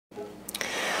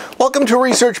Welcome to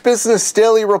Research Business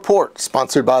Daily Report,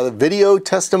 sponsored by the Video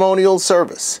Testimonial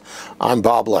Service. I'm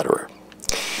Bob Lederer.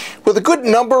 With a good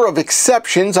number of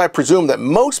exceptions, I presume that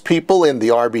most people in the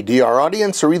RBDR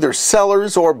audience are either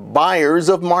sellers or buyers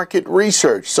of market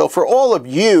research. So for all of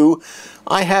you,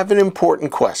 I have an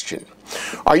important question.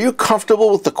 Are you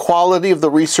comfortable with the quality of the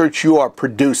research you are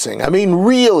producing? I mean,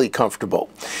 really comfortable.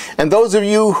 And those of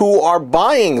you who are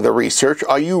buying the research,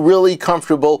 are you really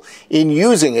comfortable in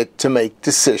using it to make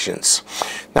decisions?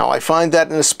 Now, I find that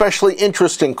an especially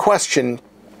interesting question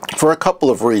for a couple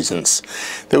of reasons.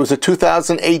 There was a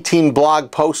 2018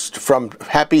 blog post from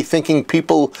Happy Thinking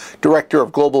People Director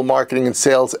of Global Marketing and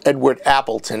Sales, Edward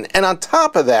Appleton. And on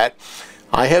top of that,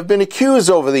 I have been accused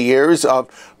over the years of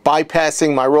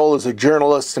bypassing my role as a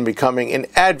journalist and becoming an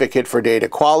advocate for data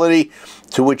quality,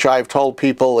 to which I've told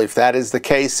people, if that is the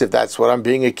case, if that's what I'm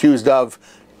being accused of,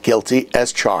 guilty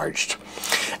as charged.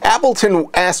 Appleton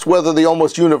asked whether the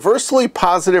almost universally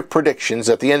positive predictions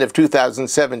at the end of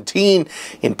 2017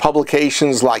 in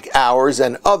publications like ours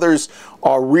and others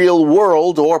are real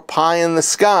world or pie in the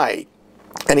sky.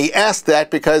 And he asked that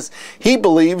because he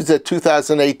believes that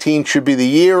 2018 should be the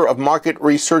year of market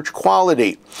research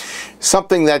quality,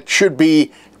 something that should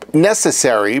be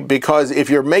necessary, because if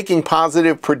you're making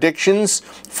positive predictions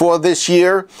for this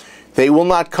year, they will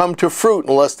not come to fruit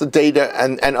unless the data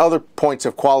and other points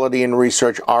of quality in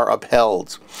research are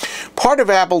upheld. Part of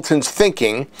Appleton's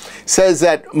thinking says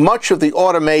that much of the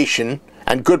automation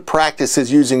and good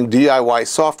practices using DIY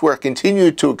software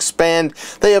continue to expand.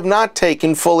 They have not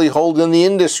taken fully hold in the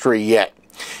industry yet.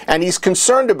 And he's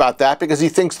concerned about that because he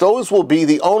thinks those will be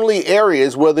the only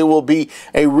areas where there will be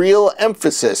a real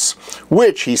emphasis,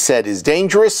 which he said is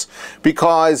dangerous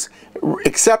because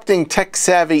accepting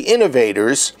tech-savvy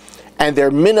innovators and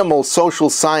their minimal social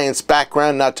science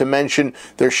background, not to mention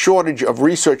their shortage of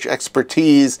research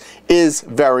expertise, is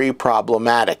very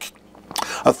problematic.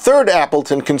 A third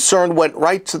Appleton concern went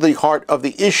right to the heart of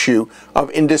the issue of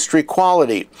industry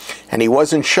quality, and he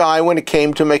wasn't shy when it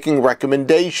came to making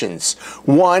recommendations.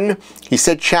 1, he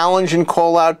said challenge and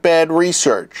call out bad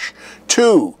research.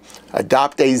 2,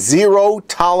 adopt a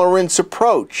zero-tolerance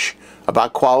approach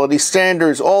about quality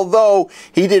standards, although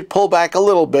he did pull back a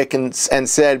little bit and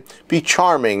said, be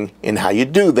charming in how you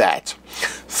do that.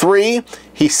 3,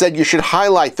 he said you should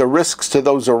highlight the risks to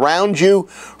those around you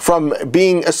from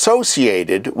being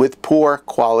associated with poor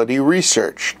quality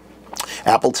research.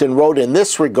 Appleton wrote in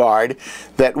this regard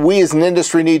that we as an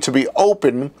industry need to be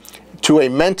open to a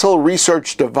mental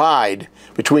research divide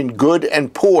between good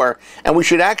and poor, and we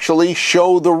should actually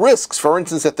show the risks. For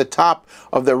instance, at the top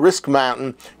of the risk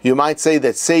mountain, you might say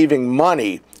that saving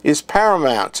money is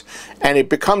paramount, and it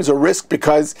becomes a risk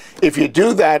because if you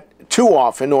do that too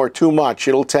often or too much,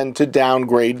 it'll tend to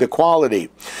downgrade the quality.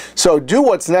 So do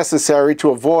what's necessary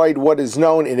to avoid what is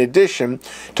known in addition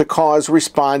to cause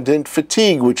respondent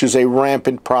fatigue, which is a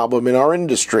rampant problem in our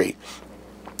industry.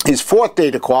 His fourth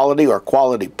data quality or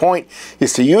quality point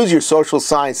is to use your social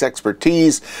science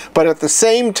expertise, but at the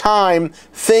same time,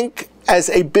 think as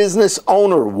a business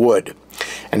owner would.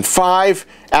 And 5,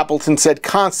 Appleton said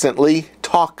constantly,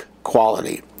 talk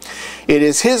quality. It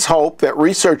is his hope that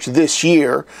research this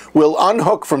year will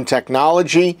unhook from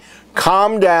technology,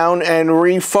 calm down and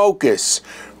refocus,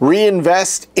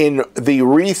 reinvest in the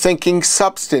rethinking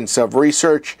substance of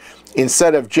research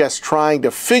instead of just trying to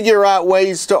figure out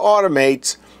ways to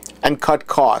automate and cut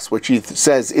costs, which he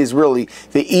says is really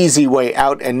the easy way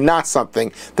out and not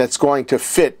something that's going to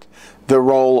fit the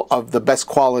role of the best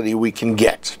quality we can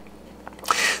get.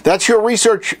 That's your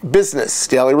Research Business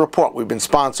Daily Report. We've been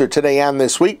sponsored today and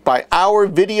this week by our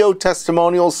Video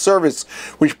Testimonial Service,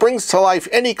 which brings to life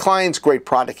any client's great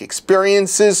product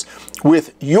experiences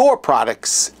with your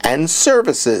products and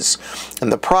services.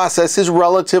 And the process is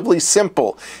relatively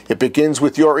simple. It begins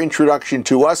with your introduction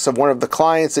to us of one of the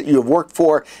clients that you have worked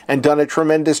for and done a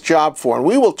tremendous job for. And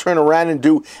we will turn around and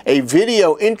do a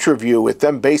video interview with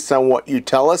them based on what you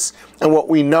tell us and what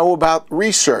we know about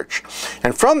research.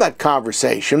 And from that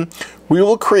conversation, we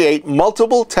will create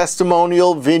multiple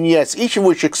testimonial vignettes, each of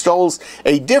which extols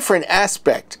a different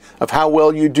aspect of how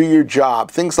well you do your job.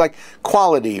 Things like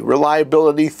quality,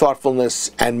 reliability,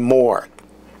 thoughtfulness, and more.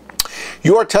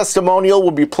 Your testimonial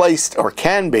will be placed, or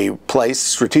can be placed,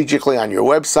 strategically on your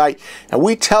website, and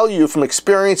we tell you from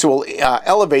experience it will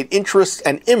elevate interest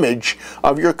and image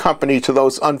of your company to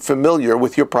those unfamiliar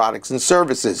with your products and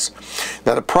services.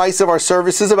 Now, the price of our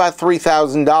service is about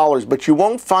 $3,000, but you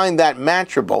won't find that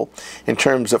matchable in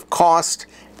terms of cost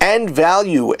and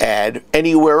value add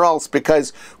anywhere else,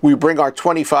 because we bring our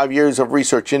 25 years of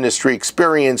research industry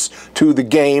experience to the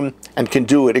game and can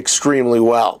do it extremely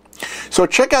well. So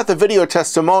check out the video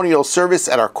testimonial service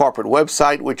at our corporate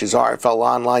website, which is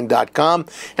rflonline.com,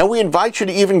 and we invite you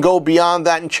to even go beyond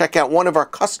that and check out one of our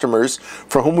customers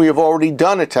for whom we have already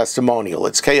done a testimonial.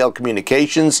 It's KL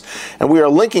Communications, and we are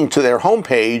linking to their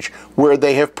homepage where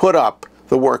they have put up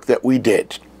the work that we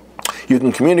did. You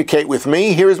can communicate with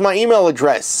me. Here's my email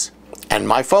address and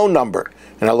my phone number,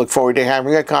 and I look forward to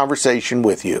having a conversation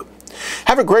with you.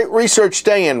 Have a great research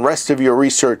day and rest of your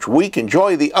research week.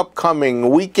 Enjoy the upcoming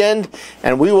weekend,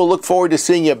 and we will look forward to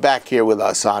seeing you back here with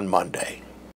us on Monday.